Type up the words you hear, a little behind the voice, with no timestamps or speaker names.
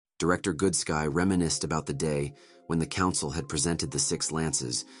Director Goodsky reminisced about the day when the council had presented the 6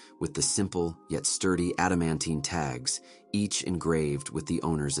 lances with the simple yet sturdy adamantine tags, each engraved with the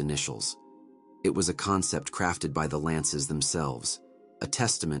owner's initials. It was a concept crafted by the lances themselves, a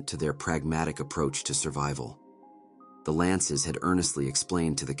testament to their pragmatic approach to survival. The lances had earnestly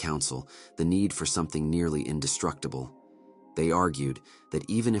explained to the council the need for something nearly indestructible. They argued that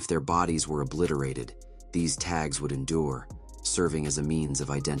even if their bodies were obliterated, these tags would endure, serving as a means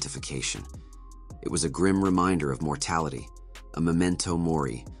of identification. It was a grim reminder of mortality, a memento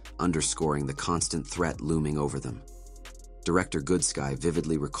mori, underscoring the constant threat looming over them. Director Goodsky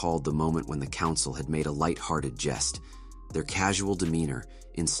vividly recalled the moment when the council had made a light-hearted jest, their casual demeanor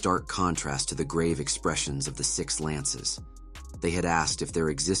in stark contrast to the grave expressions of the 6 lances. They had asked if there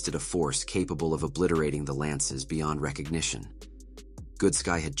existed a force capable of obliterating the lances beyond recognition.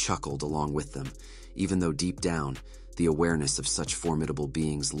 Goodsky had chuckled along with them, even though deep down, the awareness of such formidable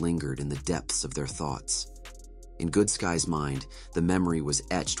beings lingered in the depths of their thoughts. In Goodsky's mind, the memory was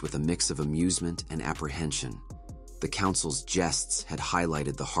etched with a mix of amusement and apprehension. The council's jests had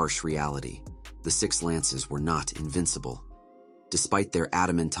highlighted the harsh reality. The 6 lances were not invincible. Despite their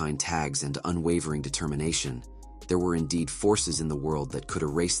adamantine tags and unwavering determination, there were indeed forces in the world that could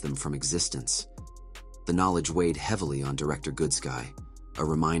erase them from existence. The knowledge weighed heavily on Director Goodsky, a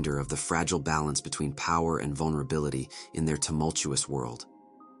reminder of the fragile balance between power and vulnerability in their tumultuous world.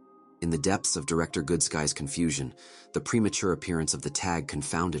 In the depths of Director Goodsky's confusion, the premature appearance of the tag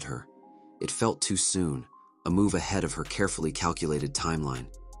confounded her. It felt too soon, a move ahead of her carefully calculated timeline.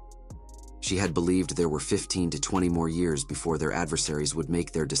 She had believed there were 15 to 20 more years before their adversaries would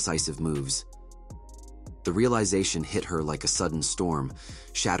make their decisive moves. The realization hit her like a sudden storm,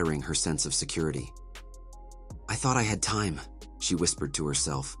 shattering her sense of security. "I thought I had time," she whispered to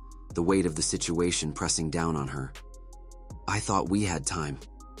herself, the weight of the situation pressing down on her. "I thought we had time."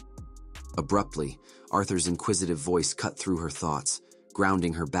 Abruptly, Arthur's inquisitive voice cut through her thoughts,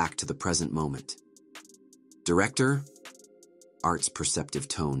 grounding her back to the present moment. "Director?" Art's perceptive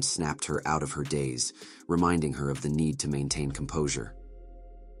tone snapped her out of her daze, reminding her of the need to maintain composure.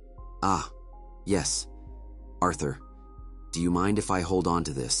 "Ah, yes. Arthur, do you mind if I hold on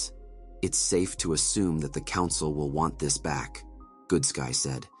to this? It's safe to assume that the council will want this back," Goodsky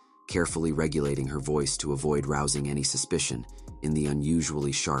said, carefully regulating her voice to avoid rousing any suspicion in the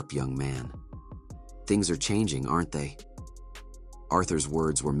unusually sharp young man. "Things are changing, aren't they?" Arthur's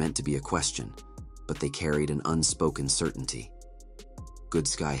words were meant to be a question, but they carried an unspoken certainty.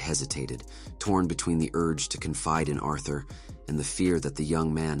 Goodsky hesitated, torn between the urge to confide in Arthur and the fear that the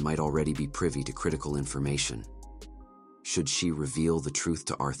young man might already be privy to critical information. Should she reveal the truth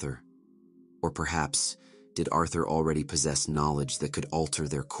to Arthur? Or perhaps, did Arthur already possess knowledge that could alter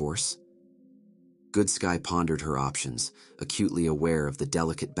their course? Goodsky pondered her options, acutely aware of the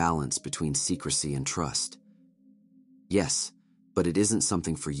delicate balance between secrecy and trust. "Yes, but it isn't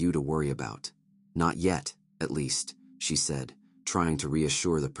something for you to worry about. Not yet, at least," she said, trying to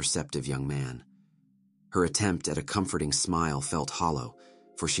reassure the perceptive young man. Her attempt at a comforting smile felt hollow,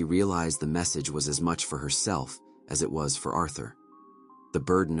 for she realized the message was as much for herself as it was for Arthur. The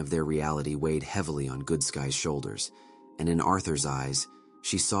burden of their reality weighed heavily on Goodsky's shoulders, and in Arthur's eyes,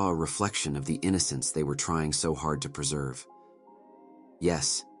 she saw a reflection of the innocence they were trying so hard to preserve.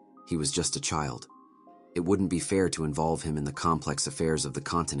 Yes, he was just a child. It wouldn't be fair to involve him in the complex affairs of the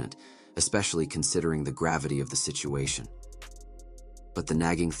continent, especially considering the gravity of the situation. But the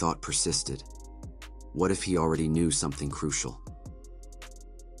nagging thought persisted. What if he already knew something crucial?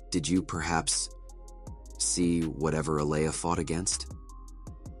 "Did you perhaps see whatever Alea fought against?"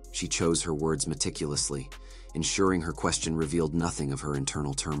 She chose her words meticulously, ensuring her question revealed nothing of her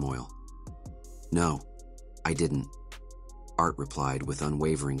internal turmoil. "No, I didn't," Art replied with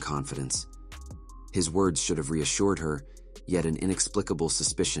unwavering confidence. His words should have reassured her, yet an inexplicable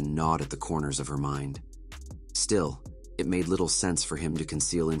suspicion gnawed at the corners of her mind. Still, it made little sense for him to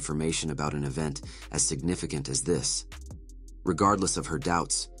conceal information about an event as significant as this. Regardless of her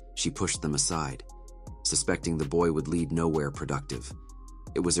doubts, she pushed them aside, suspecting the boy would lead nowhere productive.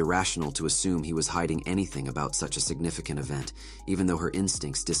 It was irrational to assume he was hiding anything about such a significant event, even though her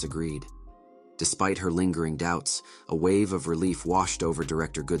instincts disagreed. Despite her lingering doubts, a wave of relief washed over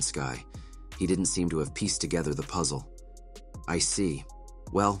Director Goodsky. He didn't seem to have pieced together the puzzle. "I see.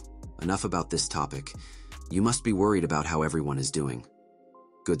 Well, enough about this topic. You must be worried about how everyone is doing,"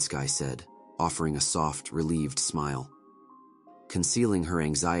 Goodsky said, offering a soft, relieved smile. Concealing her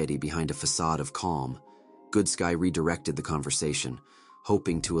anxiety behind a facade of calm, Goodsky redirected the conversation,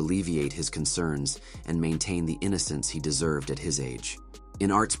 hoping to alleviate his concerns and maintain the innocence he deserved at his age.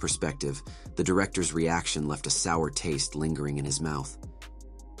 In Art's perspective, the director's reaction left a sour taste lingering in his mouth.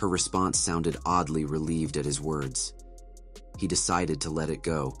 Her response sounded oddly relieved at his words. He decided to let it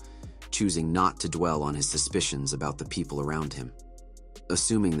go, choosing not to dwell on his suspicions about the people around him.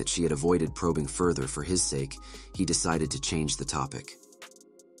 Assuming that she had avoided probing further for his sake, he decided to change the topic.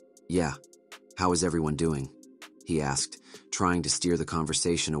 "Yeah, how is everyone doing?" he asked, trying to steer the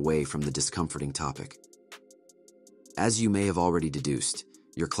conversation away from the discomforting topic. "As you may have already deduced,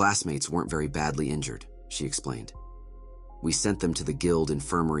 your classmates weren't very badly injured," she explained. "We sent them to the guild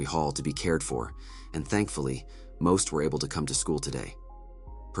infirmary hall to be cared for, and thankfully, most were able to come to school today.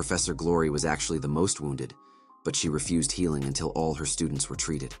 Professor Glory was actually the most wounded, but she refused healing until all her students were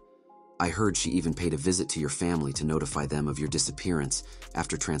treated. I heard she even paid a visit to your family to notify them of your disappearance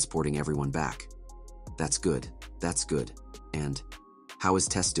after transporting everyone back." That's good. And how is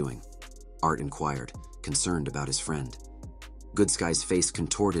Tess doing?" Art inquired, concerned about his friend. Good Sky's face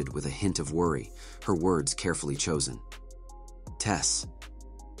contorted with a hint of worry, her words carefully chosen. Tess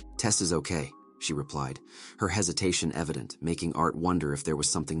is okay," she replied, her hesitation evident, making Art wonder if there was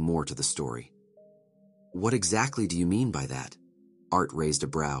something more to the story. "What exactly do you mean by that?" Art raised a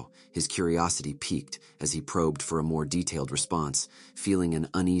brow, his curiosity piqued as he probed for a more detailed response, feeling an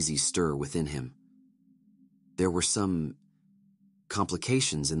uneasy stir within him. "There were some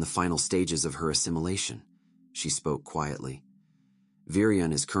complications in the final stages of her assimilation," she spoke quietly.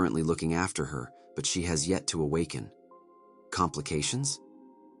 "Virion is currently looking after her, but she has yet to awaken." "Complications?"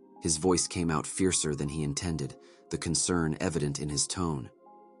 His voice came out fiercer than he intended, the concern evident in his tone.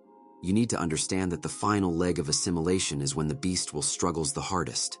 "You need to understand that the final leg of assimilation is when the beast will struggles the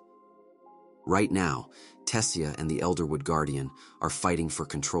hardest. Right now, Tessia and the Elderwood Guardian are fighting for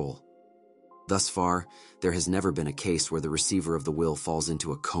control. Thus far, there has never been a case where the receiver of the will falls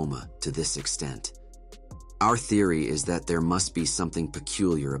into a coma to this extent. Our theory is that there must be something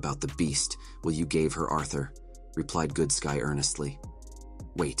peculiar about the beast will you gave her, Arthur," replied Good Sky earnestly.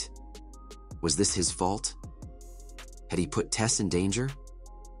 "Wait, was this his fault? Had he put Tess in danger?"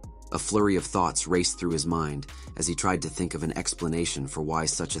 A flurry of thoughts raced through his mind as he tried to think of an explanation for why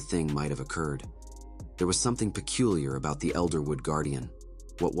such a thing might have occurred. There was something peculiar about the Elderwood Guardian.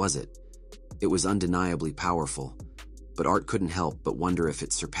 What was it? It was undeniably powerful, but Art couldn't help but wonder if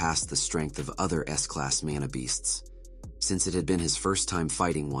it surpassed the strength of other S-class mana beasts. Since it had been his first time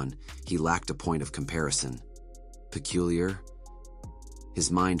fighting one, he lacked a point of comparison. Peculiar?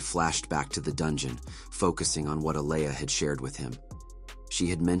 His mind flashed back to the dungeon, focusing on what Alea had shared with him. She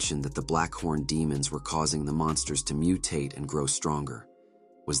had mentioned that the Blackhorn demons were causing the monsters to mutate and grow stronger.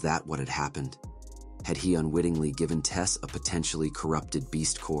 Was that what had happened? Had he unwittingly given Tess a potentially corrupted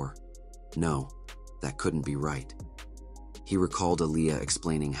beast core? No, that couldn't be right. He recalled Alea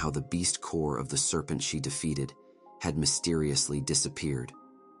explaining how the beast core of the serpent she defeated had mysteriously disappeared.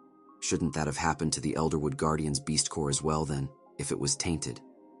 Shouldn't that have happened to the Elderwood Guardian's beast core as well then, if it was tainted?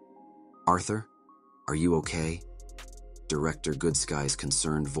 "Arthur, are you okay?" Director Goodsky's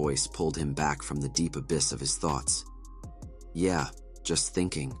concerned voice pulled him back from the deep abyss of his thoughts. "Yeah, just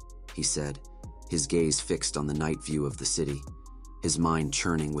thinking," he said, his gaze fixed on the night view of the city, his mind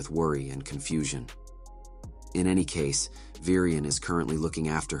churning with worry and confusion. "In any case, Virion is currently looking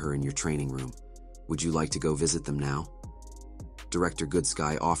after her in your training room. Would you like to go visit them now?" Director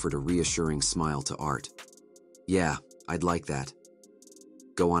Goodsky offered a reassuring smile to Art. "Yeah, I'd like that."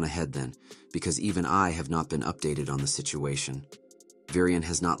 "Go on ahead then, because even I have not been updated on the situation. Virion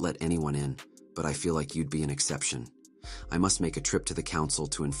has not let anyone in, but I feel like you'd be an exception. I must make a trip to the council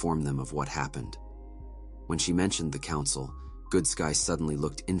to inform them of what happened." When she mentioned the council, Goodsky suddenly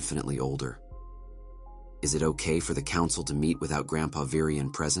looked infinitely older. "Is it okay for the council to meet without Grandpa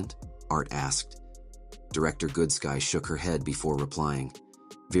Virion present?" Art asked. Director Goodsky shook her head before replying.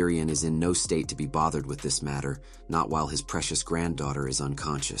 "Virion is in no state to be bothered with this matter, not while his precious granddaughter is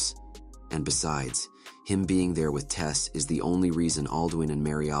unconscious. And besides, him being there with Tess is the only reason Alduin and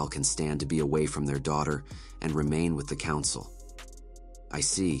Marial can stand to be away from their daughter and remain with the council." "I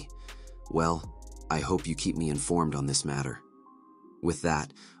see. Well, I hope you keep me informed on this matter." With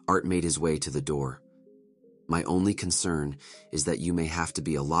that, Art made his way to the door. "My only concern is that you may have to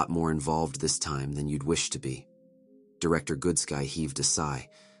be a lot more involved this time than you'd wish to be." Director Goodsky heaved a sigh,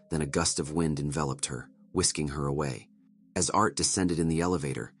 then a gust of wind enveloped her, whisking her away. As Art descended in the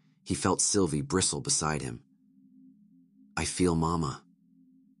elevator, he felt Sylvie bristle beside him. "I feel Mama."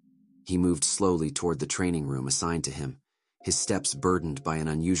 He moved slowly toward the training room assigned to him, his steps burdened by an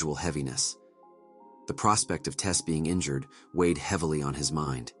unusual heaviness. The prospect of Tess being injured weighed heavily on his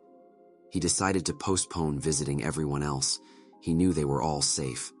mind. He decided to postpone visiting everyone else. He knew they were all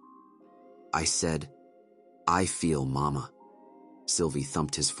safe. "I said, I feel Mama." Sylvie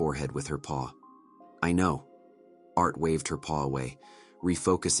thumped his forehead with her paw. "I know." Art waved her paw away,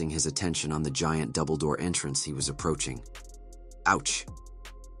 refocusing his attention on the giant double-door entrance he was approaching. Ouch!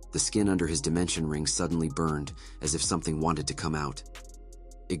 The skin under his dimension ring suddenly burned, as if something wanted to come out.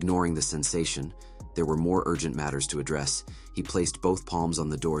 Ignoring the sensation, there were more urgent matters to address. He placed both palms on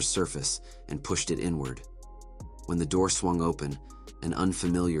the door's surface and pushed it inward. When the door swung open, an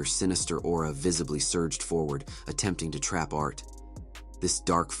unfamiliar, sinister aura visibly surged forward, attempting to trap Art. This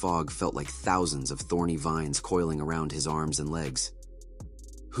dark fog felt like thousands of thorny vines coiling around his arms and legs.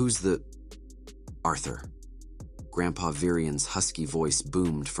 "Who's the... Arthur?" Grandpa Virian's husky voice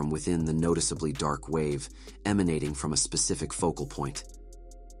boomed from within the noticeably dark wave, emanating from a specific focal point.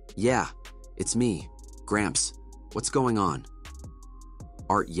 "Yeah, it's me, Gramps. What's going on?"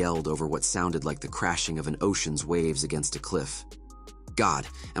 Art yelled over what sounded like the crashing of an ocean's waves against a cliff. "God,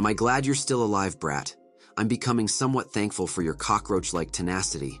 am I glad you're still alive, brat. I'm becoming somewhat thankful for your cockroach-like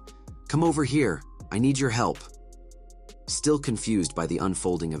tenacity. Come over here, I need your help." Still confused by the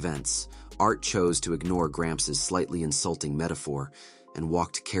unfolding events, Art chose to ignore Gramps' slightly insulting metaphor and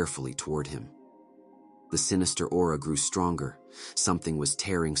walked carefully toward him. The sinister aura grew stronger. Something was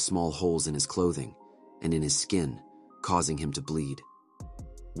tearing small holes in his clothing and in his skin, causing him to bleed.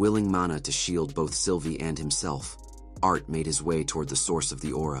 Willing mana to shield both Sylvie and himself, Art made his way toward the source of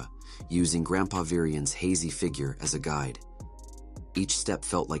the aura, using Grandpa Virian's hazy figure as a guide. Each step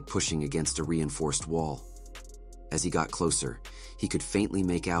felt like pushing against a reinforced wall. As he got closer, he could faintly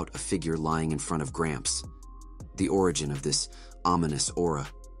make out a figure lying in front of Gramps. The origin of this ominous aura.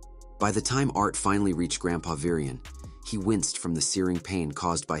 By the time Art finally reached Grandpa Virian, he winced from the searing pain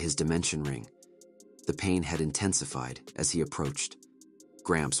caused by his dimension ring. The pain had intensified as he approached.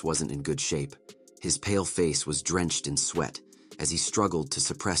 Gramps wasn't in good shape. His pale face was drenched in sweat as he struggled to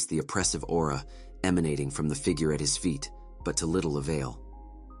suppress the oppressive aura emanating from the figure at his feet, but to little avail.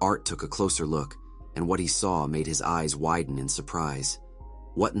 Art took a closer look, and what he saw made his eyes widen in surprise.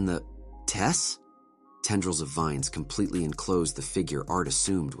 What in the... Tess? Tendrils of vines completely enclosed the figure Art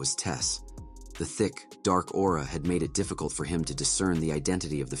assumed was Tess. The thick, dark aura had made it difficult for him to discern the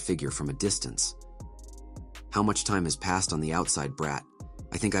identity of the figure from a distance. "How much time has passed on the outside, brat?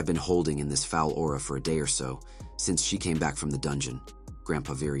 I think I've been holding in this foul aura for a day or so, since she came back from the dungeon,"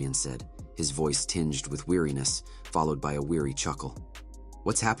 Grandpa Virian said, his voice tinged with weariness, followed by a weary chuckle.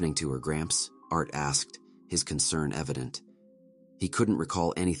 "What's happening to her, Gramps?" Art asked, his concern evident. He couldn't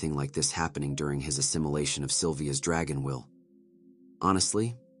recall anything like this happening during his assimilation of Sylvia's dragon will.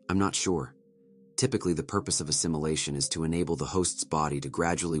 "Honestly, I'm not sure. Typically, the purpose of assimilation is to enable the host's body to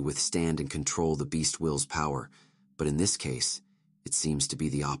gradually withstand and control the beast will's power, but in this case, it seems to be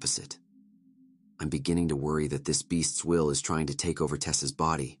the opposite. I'm beginning to worry that this beast's will is trying to take over Tessa's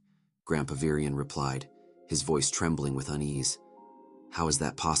body," Grandpa Virian replied, his voice trembling with unease. "How is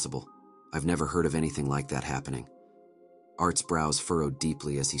that possible? I've never heard of anything like that happening." Art's brows furrowed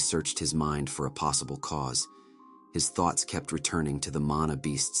deeply as he searched his mind for a possible cause. His thoughts kept returning to the mana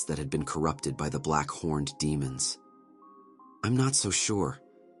beasts that had been corrupted by the black-horned demons. "I'm not so sure.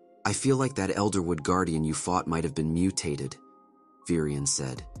 I feel like that Elderwood guardian you fought might have been mutated," Virian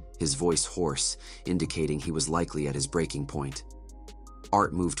said, his voice hoarse, indicating he was likely at his breaking point.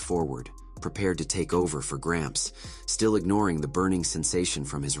 Art moved forward, prepared to take over for Gramps, still ignoring the burning sensation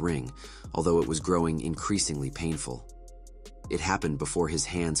from his ring, although it was growing increasingly painful. It happened before his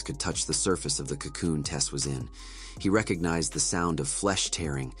hands could touch the surface of the cocoon Tess was in. He recognized the sound of flesh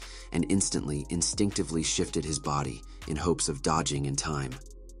tearing and instantly, instinctively shifted his body in hopes of dodging in time.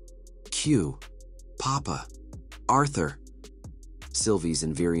 "Q, Papa, Arthur." Sylvie's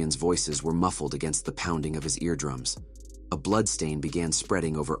and Virian's voices were muffled against the pounding of his eardrums. A bloodstain began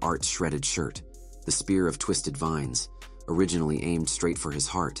spreading over Art's shredded shirt. The spear of twisted vines, originally aimed straight for his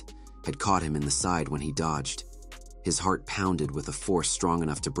heart, had caught him in the side when he dodged. His heart pounded with a force strong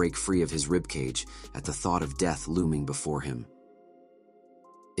enough to break free of his ribcage at the thought of death looming before him.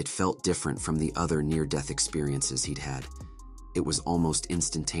 It felt different from the other near-death experiences he'd had. It was almost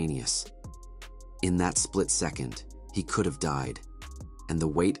instantaneous. In that split second, he could have died, and the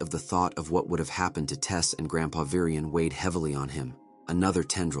weight of the thought of what would have happened to Tess and Grandpa Virian weighed heavily on him. Another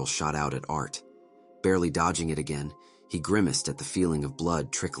tendril shot out at Art. Barely dodging it again, he grimaced at the feeling of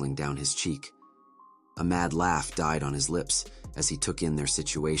blood trickling down his cheek. A mad laugh died on his lips as he took in their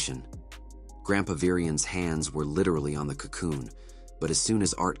situation. Grandpa Virian's hands were literally on the cocoon, but as soon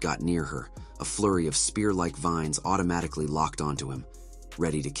as Art got near her, a flurry of spear-like vines automatically locked onto him,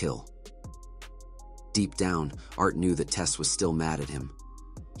 ready to kill. Deep down, Art knew that Tess was still mad at him.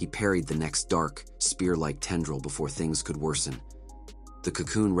 He parried the next dark, spear-like tendril before things could worsen. The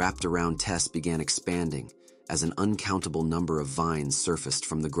cocoon wrapped around Tess began expanding as an uncountable number of vines surfaced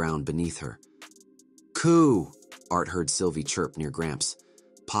from the ground beneath her. "Coo!" Art heard Sylvie chirp near Gramps.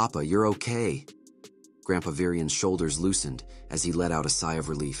 "Papa, you're okay." Grandpa Virian's shoulders loosened as he let out a sigh of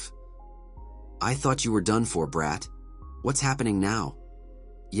relief. "I thought you were done for, brat. What's happening now?"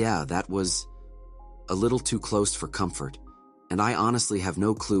 "Yeah, that was a little too close for comfort, and I honestly have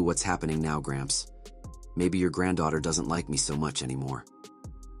no clue what's happening now, Gramps. Maybe your granddaughter doesn't like me so much anymore."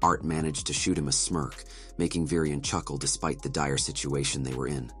 Art managed to shoot him a smirk, making Virian chuckle despite the dire situation they were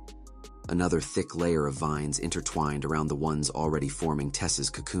in. Another thick layer of vines intertwined around the ones already forming Tess's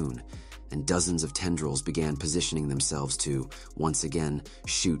cocoon, and dozens of tendrils began positioning themselves to, once again,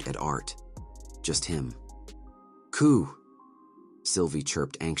 shoot at Art. Just him. "Coo!" Sylvie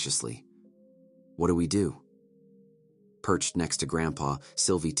chirped anxiously. "What do we do?" Perched next to Grandpa,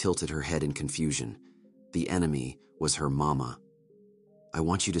 Sylvie tilted her head in confusion. The enemy was her mama. "I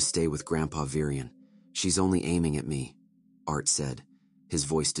want you to stay with Grandpa Virian. She's only aiming at me," Art said, his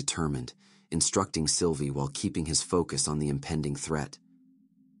voice determined, instructing Sylvie while keeping his focus on the impending threat.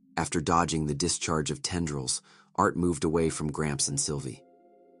 After dodging the discharge of tendrils, Art moved away from Gramps and Sylvie.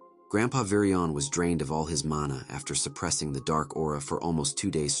 Grandpa Virion was drained of all his mana after suppressing the dark aura for almost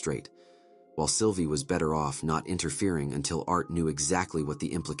 2 days straight, while Sylvie was better off not interfering until Art knew exactly what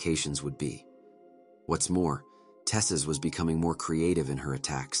the implications would be. What's more, Tess's was becoming more creative in her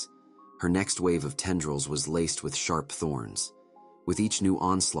attacks. Her next wave of tendrils was laced with sharp thorns. With each new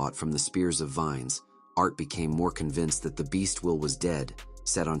onslaught from the spears of vines, Art became more convinced that the beast will was dead,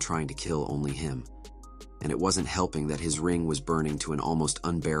 set on trying to kill only him. And it wasn't helping that his ring was burning to an almost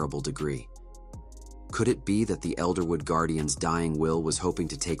unbearable degree. Could it be that the Elderwood Guardian's dying will was hoping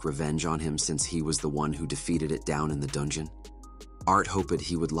to take revenge on him since he was the one who defeated it down in the dungeon? Art hoped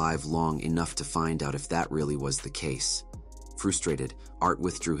he would live long enough to find out if that really was the case. Frustrated, Art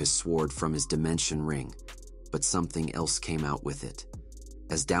withdrew his sword from his dimension ring, but something else came out with it.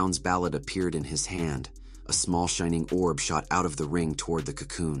 As Down's ballad appeared in his hand, a small shining orb shot out of the ring toward the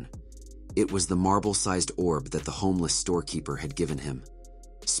cocoon. It was the marble-sized orb that the homeless storekeeper had given him.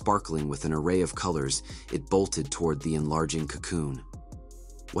 Sparkling with an array of colors, it bolted toward the enlarging cocoon.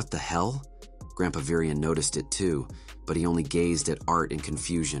 What the hell? Grandpa Virian noticed it too, but he only gazed at Art in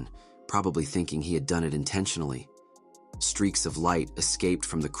confusion, probably thinking he had done it intentionally. Streaks of light escaped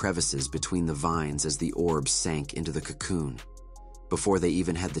from the crevices between the vines as the orb sank into the cocoon. Before they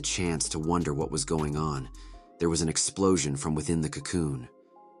even had the chance to wonder what was going on, there was an explosion from within the cocoon,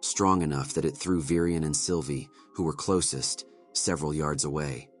 strong enough that it threw Virian and Sylvie, who were closest, several yards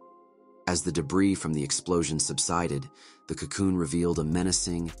away. As the debris from the explosion subsided, the cocoon revealed a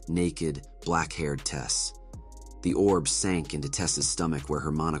menacing, naked, black-haired Tess. The orb sank into Tess's stomach where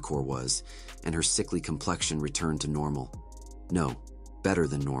her monocore was, and her sickly complexion returned to normal. No, better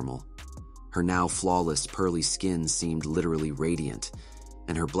than normal. Her now flawless, pearly skin seemed literally radiant,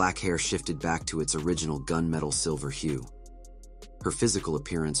 and her black hair shifted back to its original gunmetal silver hue. Her physical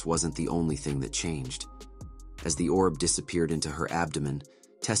appearance wasn't the only thing that changed. As the orb disappeared into her abdomen,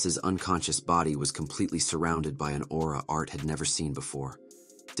 Tess's unconscious body was completely surrounded by an aura Art had never seen before,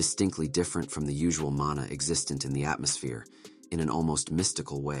 distinctly different from the usual mana existent in the atmosphere, in an almost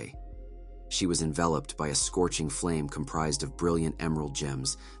mystical way. She was enveloped by a scorching flame comprised of brilliant emerald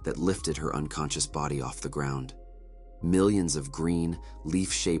gems that lifted her unconscious body off the ground. Millions of green,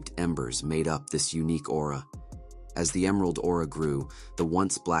 leaf-shaped embers made up this unique aura. As the emerald aura grew, the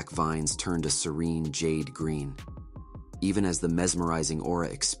once black vines turned a serene jade green. Even as the mesmerizing aura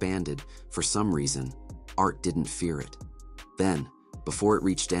expanded, for some reason, Art didn't fear it. Then, before it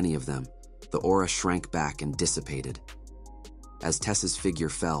reached any of them, the aura shrank back and dissipated. As Tess's figure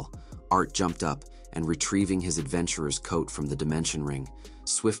fell, Art jumped up and, retrieving his adventurer's coat from the dimension ring,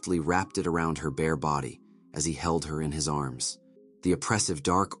 swiftly wrapped it around her bare body as he held her in his arms. The oppressive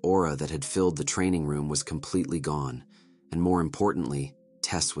dark aura that had filled the training room was completely gone, and more importantly,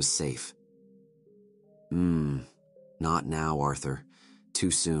 Tess was safe. Not now, Arthur.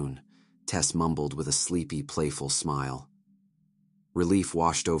 Too soon, Tess mumbled with a sleepy, playful smile. Relief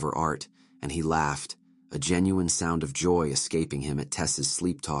washed over Art, and he laughed, a genuine sound of joy escaping him at Tess's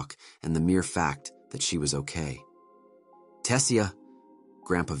sleep talk and the mere fact that she was okay. "Tessia!"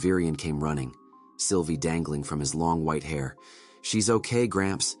 Grandpa Virian came running, Sylvie dangling from his long white hair. "She's okay,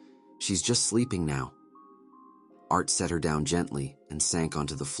 Gramps. She's just sleeping now." Art set her down gently and sank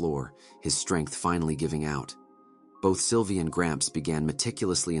onto the floor, his strength finally giving out. Both Sylvie and Gramps began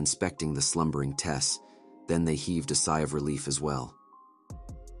meticulously inspecting the slumbering Tess, then they heaved a sigh of relief as well.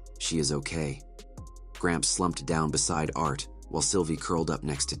 "She is okay." Gramps slumped down beside Art, while Sylvie curled up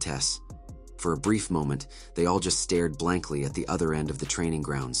next to Tess. For a brief moment, they all just stared blankly at the other end of the training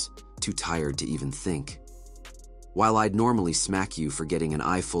grounds, too tired to even think. "While I'd normally smack you for getting an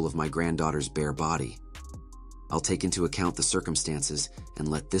eyeful of my granddaughter's bare body," I'll take into account the circumstances and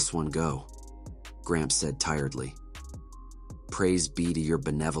let this one go, Gramps said tiredly. Praise be to your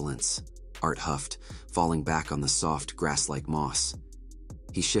benevolence, Art huffed, falling back on the soft, grass-like moss.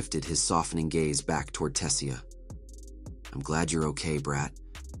 He shifted his softening gaze back toward Tessia. I'm glad you're okay, Brat.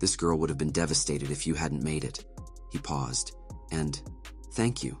 This girl would have been devastated if you hadn't made it. He paused. And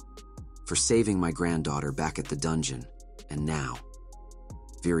thank you for saving my granddaughter back at the dungeon. And now.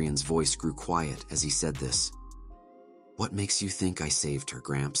 Virian's voice grew quiet as he said this. What makes you think I saved her,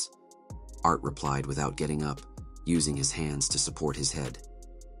 Gramps? Art replied without getting up, using his hands to support his head.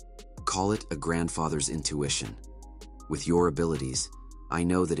 Call it a grandfather's intuition. With your abilities, I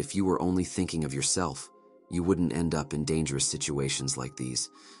know that if you were only thinking of yourself, you wouldn't end up in dangerous situations like these.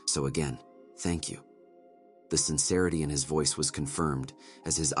 So again, thank you. The sincerity in his voice was confirmed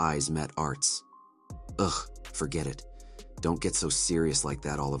as his eyes met Art's. Ugh, forget it. Don't get so serious like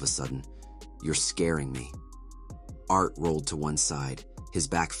that all of a sudden. You're scaring me. Art rolled to one side, his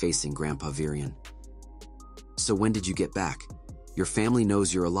back facing Grandpa Virian. So when did you get back? Your family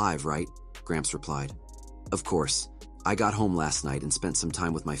knows you're alive, right? Gramps replied. Of course. I got home last night and spent some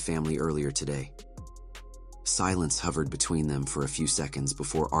time with my family earlier today. Silence hovered between them for a few seconds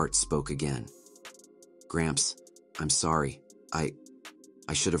before Art spoke again. Gramps, I'm sorry. I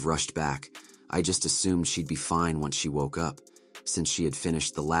should have rushed back. I just assumed she'd be fine once she woke up, since she had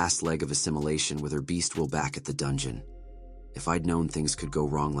finished the last leg of assimilation with her beast will back at the dungeon. If I'd known things could go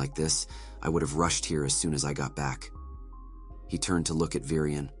wrong like this, I would have rushed here as soon as I got back. He turned to look at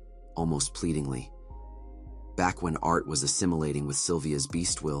Virian, almost pleadingly. Back when Art was assimilating with Sylvia's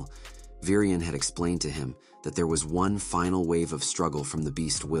beast will, Virian had explained to him that there was one final wave of struggle from the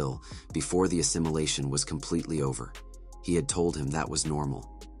beast will before the assimilation was completely over. He had told him that was normal.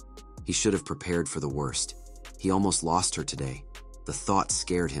 He should have prepared for the worst. He almost lost her today. The thought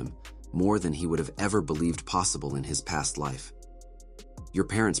scared him, more than he would have ever believed possible in his past life. Your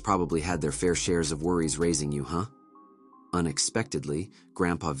parents probably had their fair shares of worries raising you, huh? Unexpectedly,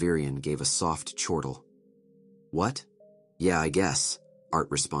 Grandpa Virian gave a soft chortle. What? Yeah, I guess, Art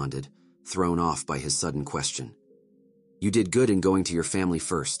responded, thrown off by his sudden question. You did good in going to your family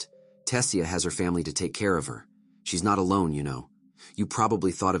first. Tessia has her family to take care of her. She's not alone, you know. You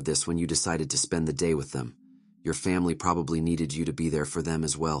probably thought of this when you decided to spend the day with them. Your family probably needed you to be there for them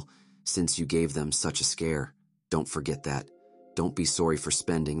as well, since you gave them such a scare. Don't forget that. Don't be sorry for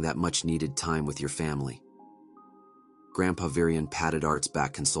spending that much-needed time with your family. Grandpa Virian patted Art's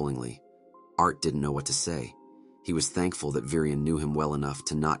back consolingly. Art didn't know what to say. He was thankful that Virian knew him well enough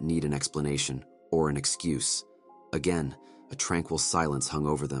to not need an explanation or an excuse. Again, a tranquil silence hung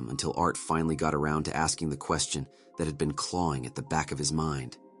over them until Art finally got around to asking the question that had been clawing at the back of his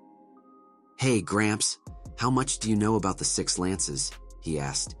mind. Hey, Gramps, how much do you know about the 6 lances? He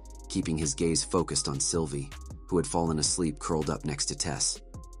asked, keeping his gaze focused on Sylvie, who had fallen asleep curled up next to Tess.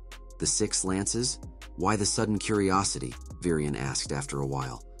 The 6 lances? Why the sudden curiosity? Virian asked after a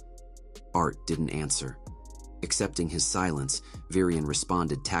while. Art didn't answer. Accepting his silence, Virian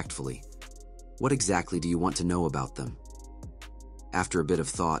responded tactfully. What exactly do you want to know about them? After a bit of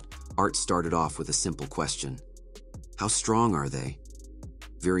thought, Art started off with a simple question. How strong are they?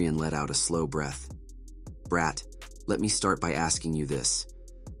 Virian let out a slow breath. Brat, let me start by asking you this.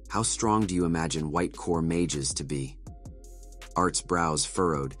 How strong do you imagine white core mages to be? Art's brows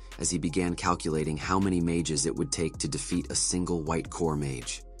furrowed as he began calculating how many mages it would take to defeat a single white core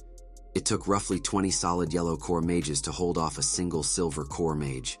mage. It took roughly 20 solid yellow core mages to hold off a single silver core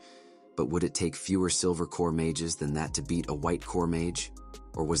mage. But would it take fewer silver core mages than that to beat a white core mage?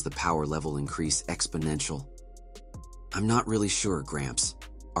 Or was the power level increase exponential? I'm not really sure, Gramps,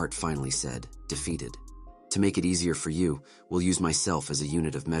 Art finally said, defeated. To make it easier for you, we'll use myself as a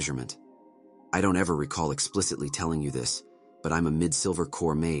unit of measurement. I don't ever recall explicitly telling you this, but I'm a mid-silver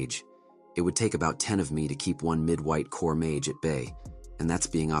core mage. It would take about 10 of me to keep one mid-white core mage at bay, and that's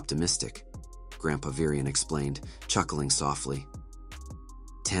being optimistic, Grandpa Virian explained, chuckling softly.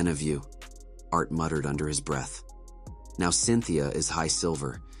 10 of you, Art muttered under his breath. Now Cynthia is high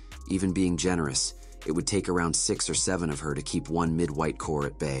silver. Even being generous, it would take around 6 or 7 of her to keep one mid-white core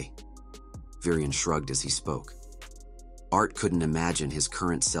at bay. Virian shrugged as he spoke. Art couldn't imagine his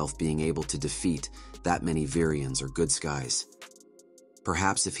current self being able to defeat that many Virians or good skies.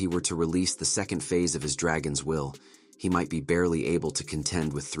 Perhaps if he were to release the second phase of his dragon's will, he might be barely able to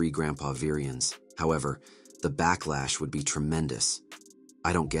contend with 3 Grandpa Virians. However, the backlash would be tremendous.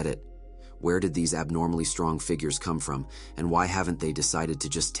 I don't get it. Where did these abnormally strong figures come from, and why haven't they decided to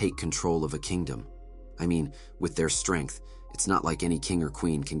just take control of a kingdom? I mean, with their strength, it's not like any king or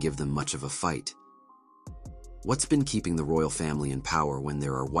queen can give them much of a fight. What's been keeping the royal family in power when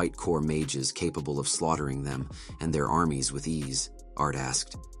there are white core mages capable of slaughtering them and their armies with ease? Art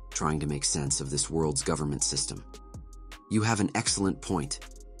asked, trying to make sense of this world's government system. You have an excellent point.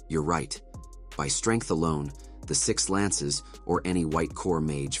 You're right. By strength alone, the 6 lances, or any white core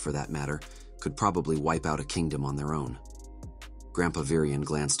mage for that matter, could probably wipe out a kingdom on their own. Grandpa Virion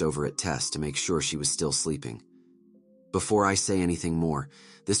glanced over at Tess to make sure she was still sleeping. Before I say anything more,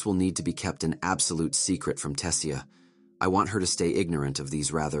 this will need to be kept an absolute secret from Tessia. I want her to stay ignorant of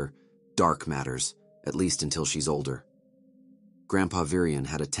these rather dark matters, at least until she's older. Grandpa Virion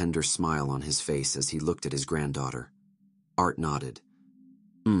had a tender smile on his face as he looked at his granddaughter. Art nodded.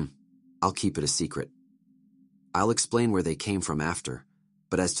 I'll keep it a secret. I'll explain where they came from after,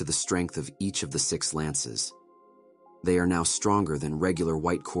 but as to the strength of each of the 6 lances. They are now stronger than regular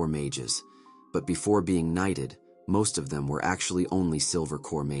white core mages, but before being knighted, most of them were actually only silver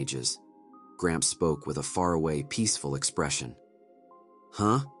core mages. Gramps spoke with a faraway, peaceful expression.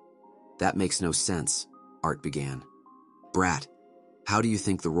 Huh? That makes no sense, Art began. Brat, how do you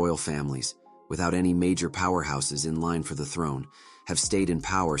think the royal families, without any major powerhouses in line for the throne, have stayed in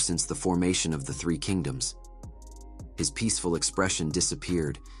power since the formation of the 3 kingdoms? His peaceful expression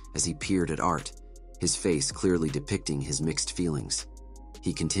disappeared as he peered at Art, his face clearly depicting his mixed feelings.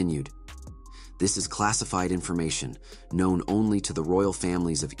 He continued, This is classified information, known only to the royal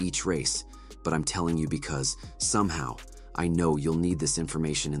families of each race, but I'm telling you because, somehow, I know you'll need this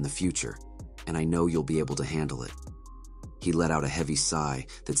information in the future, and I know you'll be able to handle it. He let out a heavy sigh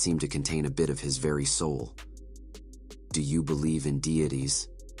that seemed to contain a bit of his very soul. Do you believe in deities?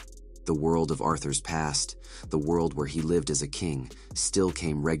 The world of Arthur's past, the world where he lived as a king, still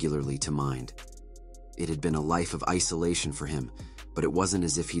came regularly to mind. It had been a life of isolation for him, but it wasn't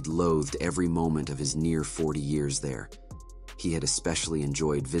as if he'd loathed every moment of his near 40 years there. He had especially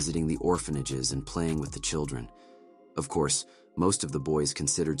enjoyed visiting the orphanages and playing with the children. Of course, most of the boys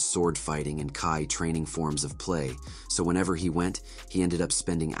considered sword fighting and Kai training forms of play, so whenever he went, he ended up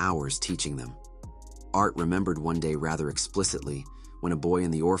spending hours teaching them. Art remembered one day rather explicitly when a boy in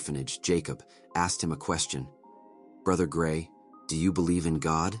the orphanage, Jacob, asked him a question. Brother Gray, do you believe in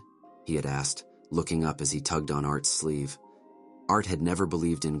God? He had asked, looking up as he tugged on Art's sleeve. Art had never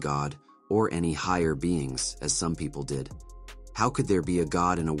believed in God or any higher beings, as some people did. How could there be a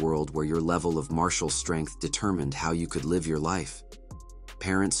God in a world where your level of martial strength determined how you could live your life?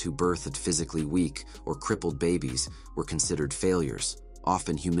 Parents who birthed physically weak or crippled babies were considered failures,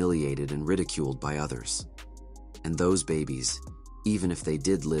 often humiliated and ridiculed by others. And those babies, even if they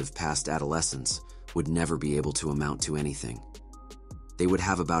did live past adolescence, would never be able to amount to anything. They would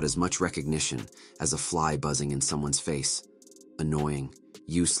have about as much recognition as a fly buzzing in someone's face. Annoying,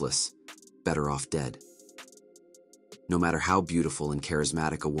 useless, better off dead. No matter how beautiful and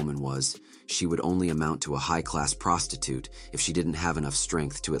charismatic a woman was, she would only amount to a high-class prostitute if she didn't have enough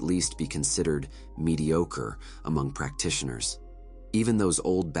strength to at least be considered mediocre among practitioners. Even those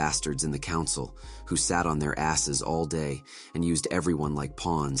old bastards in the council, who sat on their asses all day and used everyone like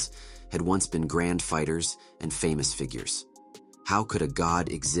pawns, had once been grand fighters and famous figures. How could a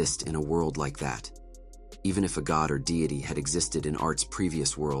god exist in a world like that? Even if a god or deity had existed in Art's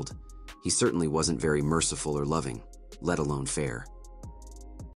previous world, he certainly wasn't very merciful or loving, let alone fair.